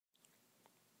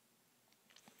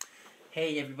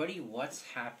Hey everybody, what's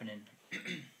happening?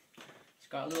 It's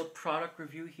got a little product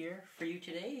review here for you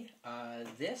today.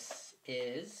 This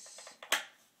is,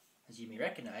 as you may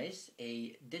recognize,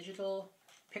 a digital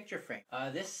picture frame.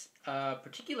 This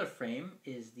particular frame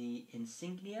is the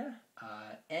Insignia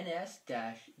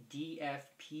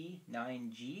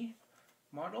NS-DPF9G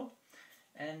model,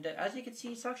 and as you can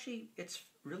see, it's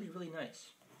really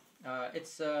nice.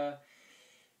 It's a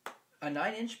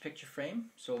 9-inch picture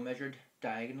frame, so measured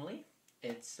diagonally.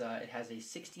 It has a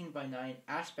 16:9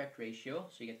 aspect ratio,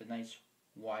 so you get the nice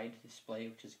wide display,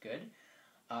 which is good.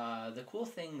 The cool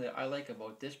thing that I like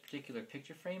about this particular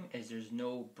picture frame is there's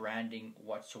no branding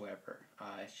whatsoever.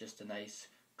 It's just a nice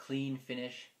clean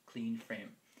finish, clean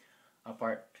frame,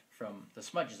 apart from the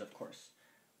smudges, of course.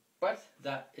 But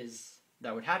that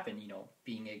would happen,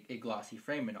 being a glossy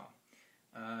frame and all.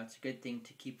 It's a good thing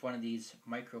to keep one of these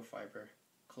microfiber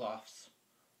cloths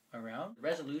around. The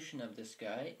resolution of this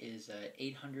guy is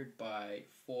 800 by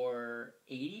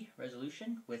 480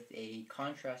 resolution with a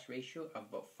contrast ratio of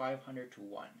about 500 to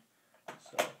 1.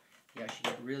 So you actually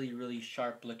get really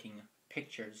sharp looking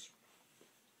pictures.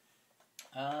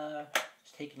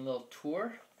 Just taking a little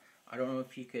tour. I don't know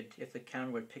if the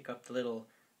camera would pick up the little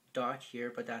dot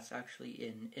here, but that's actually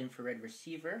an infrared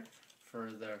receiver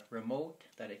for the remote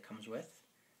that it comes with.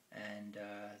 And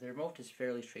the remote is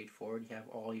fairly straightforward. You have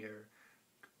all your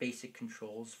basic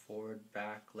controls: forward,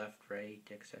 back, left, right,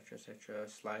 etc.,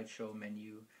 slideshow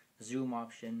menu, zoom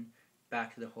option,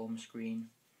 back to the home screen.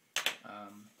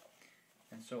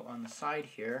 And so on the side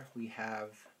here we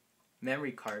have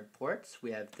memory card ports.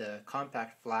 We have the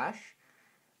compact flash.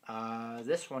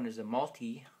 This one is a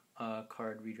multi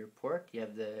card reader port. You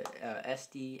have the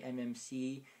SD,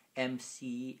 MMC,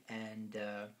 MC, and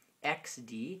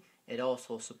XD. It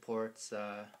also supports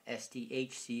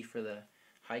SDHC for the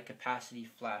high capacity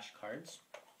flash cards.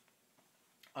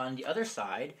 On the other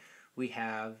side we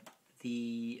have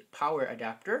the power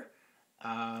adapter.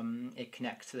 It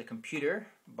connects to the computer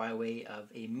by way of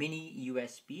a mini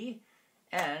USB,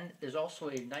 and there's also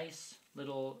a nice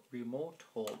little remote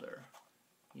holder.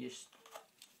 You just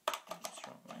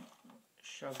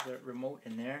shove the remote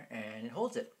in there and it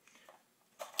holds it.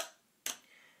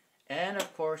 And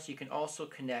of course you can also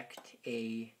connect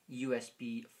a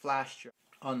USB flash drive.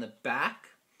 On the back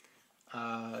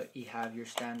you have your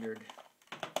standard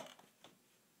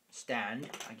stand,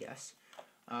 I guess.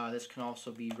 This can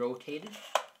also be rotated,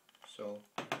 so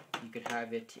you could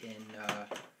have it in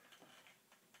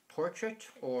portrait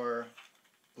or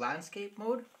landscape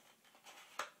mode.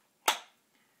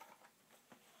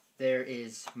 There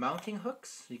is mounting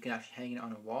hooks, so you can actually hang it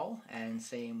on a wall, and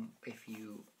same if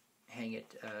you hang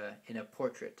it in a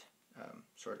portrait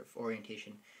sort of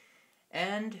orientation.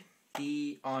 And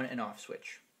the on and off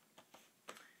switch.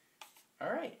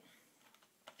 Alright,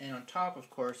 and on top, of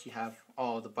course, you have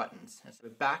all the buttons. That's the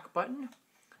back button.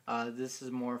 This is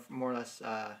more or less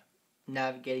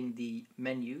navigating the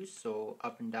menus, so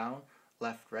up and down,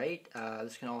 left, right.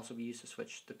 This can also be used to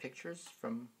switch the pictures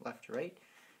from left to right.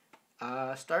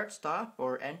 Start, stop,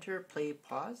 or enter, play,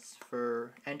 pause.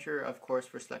 For enter, of course,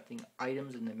 for selecting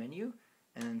items in the menu,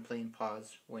 and then play and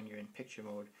pause when you're in picture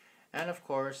mode. And of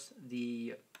course,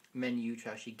 the menu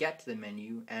to actually get to the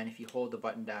menu, and if you hold the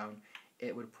button down,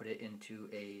 it would put it into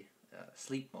a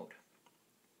sleep mode.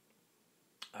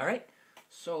 Alright,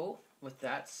 so with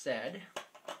that said,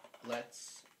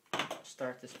 let's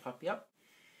start this puppy up.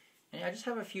 And I just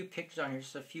have a few pictures on here,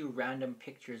 just a few random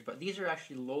pictures, but these are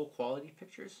actually low quality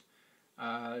pictures.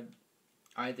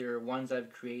 Either ones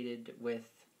I've created with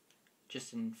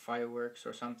just in fireworks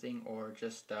or something, or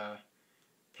just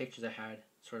pictures I had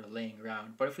sort of laying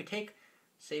around. But if we take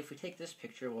this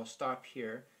picture, we'll stop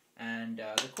here. And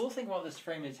the cool thing about this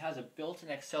frame is it has a built-in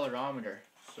accelerometer,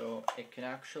 so it can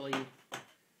actually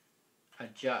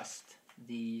adjust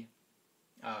the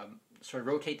sort of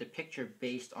rotate the picture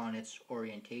based on its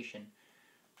orientation.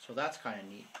 So that's kind of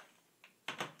neat.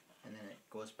 And then it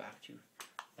goes back to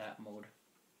that mode.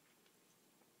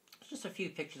 It's just a few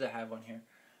pictures I have on here.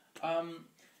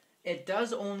 It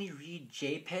does only read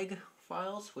JPEG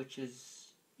files, which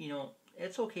is,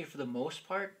 it's okay for the most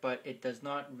part, but it does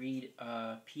not read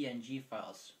PNG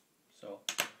files. So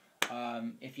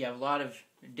if you have a lot of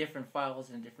different files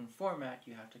in a different format,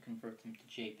 you have to convert them to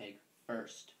JPEG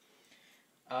first.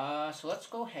 So let's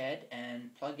go ahead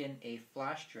and plug in a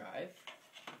flash drive.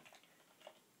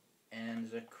 And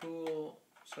there's a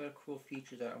set of cool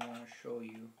features that I want to show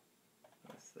you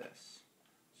with this.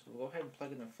 So we'll go ahead and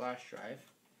plug in the flash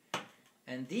drive.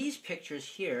 And these pictures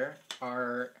here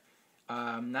are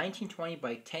 1920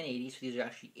 by 1080, so these are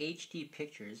actually HD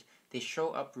pictures. They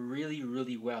show up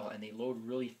really well and they load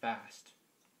really fast.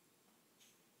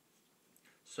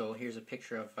 So here's a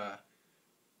picture of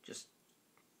just,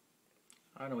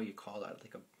 I don't know what you call that,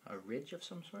 like a ridge of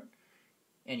some sort.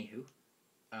 Anywho,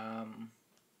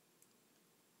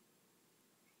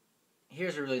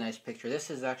 here's a really nice picture. This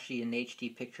is actually an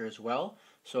HD picture as well,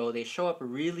 so they show up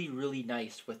really, really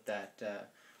nice with that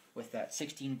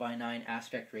 16:9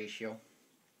 aspect ratio.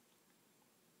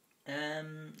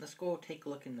 Let's go take a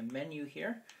look in the menu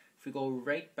here. If we go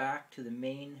right back to the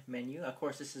main menu, of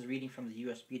course this is reading from the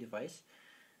USB device.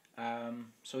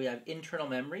 So we have internal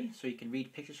memory, so you can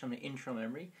read pictures from the internal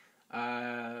memory.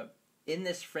 In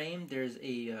this frame there's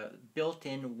a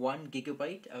built-in 1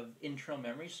 GB of internal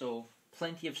memory, so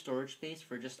plenty of storage space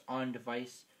for just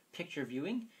on-device picture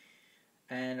viewing.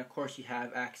 And of course you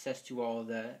have access to all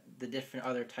the different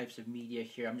other types of media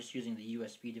here. I'm just using the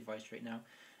USB device right now.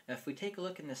 If we take a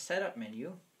look in the setup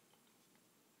menu,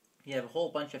 you have a whole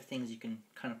bunch of things you can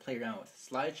kind of play around with.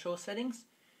 Slideshow settings.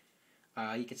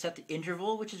 You can set the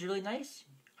interval, which is really nice.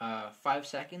 5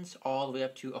 seconds all the way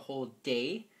up to a whole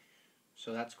day.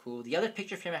 So that's cool. The other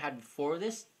picture frame I had before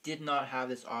this did not have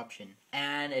this option,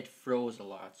 and it froze a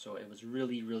lot. So it was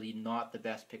really, really not the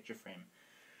best picture frame.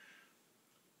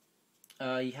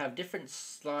 You have different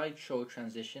slideshow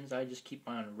transitions. I just keep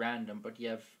mine on random, but you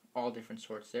have all different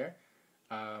sorts there.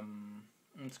 I'm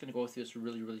just going to go through this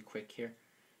really, really quick here.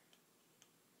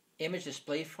 Image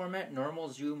display format, normal,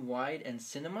 zoom, wide, and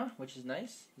cinema, which is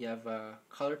nice. You have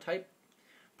color type.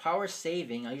 Power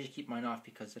saving, I usually keep mine off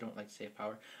because I don't like to save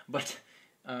power. But,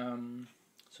 so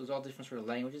it's all different sort of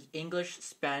languages. English,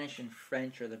 Spanish, and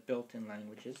French are the built-in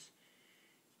languages.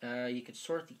 You could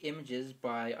sort the images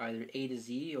by either A to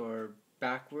Z or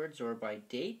backwards or by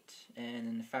date. And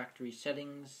in the factory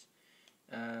settings,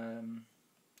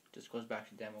 just goes back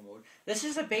to demo mode. This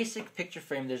is a basic picture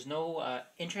frame. There's no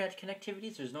internet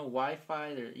connectivity. There's no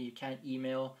Wi-Fi. You can't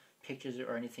email pictures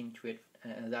or anything to it,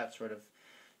 that sort of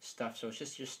stuff. So it's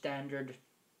just your standard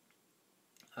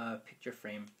picture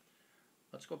frame.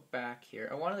 Let's go back here.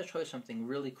 I wanted to show you something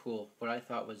really cool, what I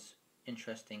thought was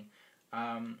interesting.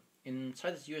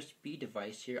 Inside this USB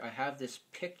device here, I have this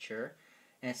picture,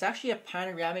 and it's actually a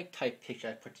panoramic type picture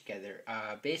I put together.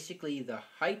 Basically, the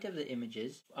height of the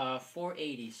images,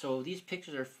 480. So these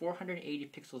pictures are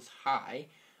 480 pixels high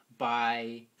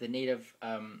by the native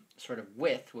sort of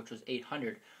width, which was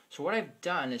 800. So what I've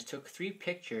done is took 3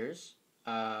 pictures,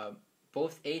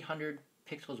 both 800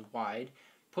 pixels wide,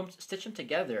 stitched them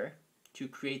together to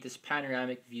create this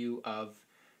panoramic view of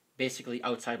basically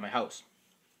outside my house.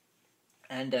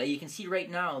 And you can see right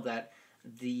now that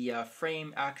the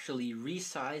frame actually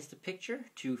resized the picture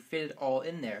to fit it all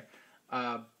in there.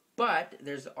 But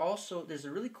there's a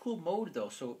really cool mode though.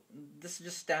 So this is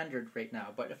just standard right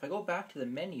now. But if I go back to the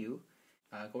menu,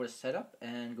 go to setup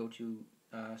and go to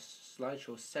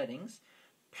slideshow settings,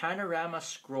 panorama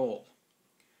scroll.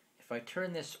 If I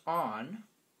turn this on,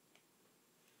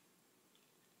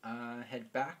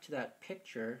 head back to that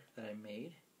picture that I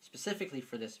made, specifically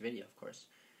for this video, of course.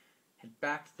 Head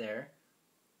back there,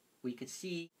 we could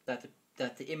see that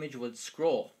the image would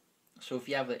scroll. So if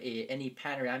you have any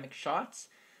panoramic shots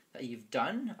that you've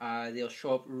done, they'll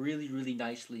show up really, really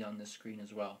nicely on the screen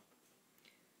as well.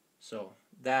 So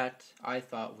that I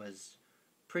thought was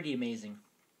pretty amazing.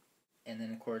 And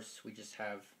then of course we just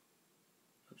have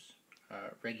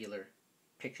regular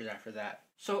pictures after that.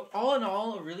 So all in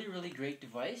all, a really, really great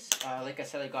device. Like I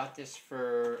said, I got this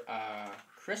for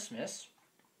Christmas.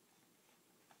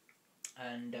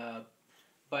 And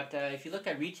but if you look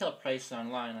at retail prices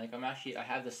online, like I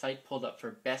have the site pulled up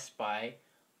for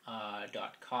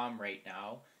bestbuy.com right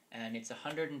now, and it's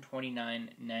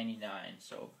 $129.99.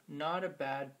 So not a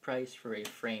bad price for a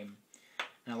frame.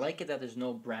 And I like it that there's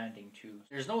no branding too.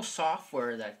 There's no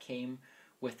software that came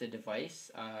with the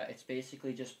device. It's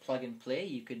basically just plug and play.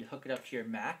 You could hook it up to your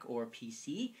Mac or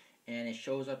PC, and it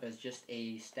shows up as just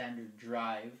a standard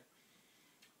drive.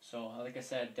 So like I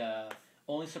said,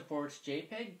 only supports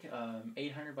JPEG,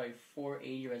 800 by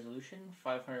 480 resolution,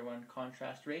 501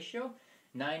 contrast ratio,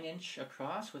 9-inch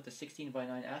across with a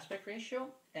 16:9 aspect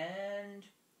ratio, and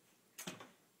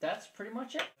that's pretty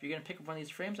much it. If you're going to pick up one of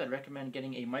these frames, I'd recommend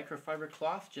getting a microfiber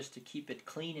cloth just to keep it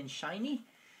clean and shiny.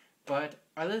 But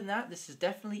other than that, this is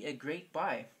definitely a great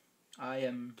buy. I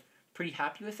am pretty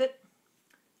happy with it,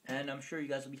 and I'm sure you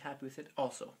guys will be happy with it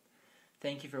also.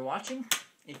 Thank you for watching.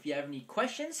 If you have any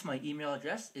questions, my email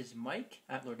address is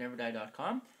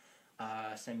mike@lordneverdie.com.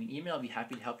 Send me an email. I'll be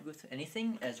happy to help you with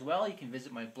anything. As well, you can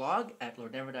visit my blog at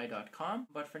lordneverdie.com.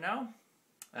 But for now,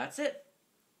 that's it.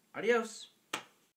 Adios.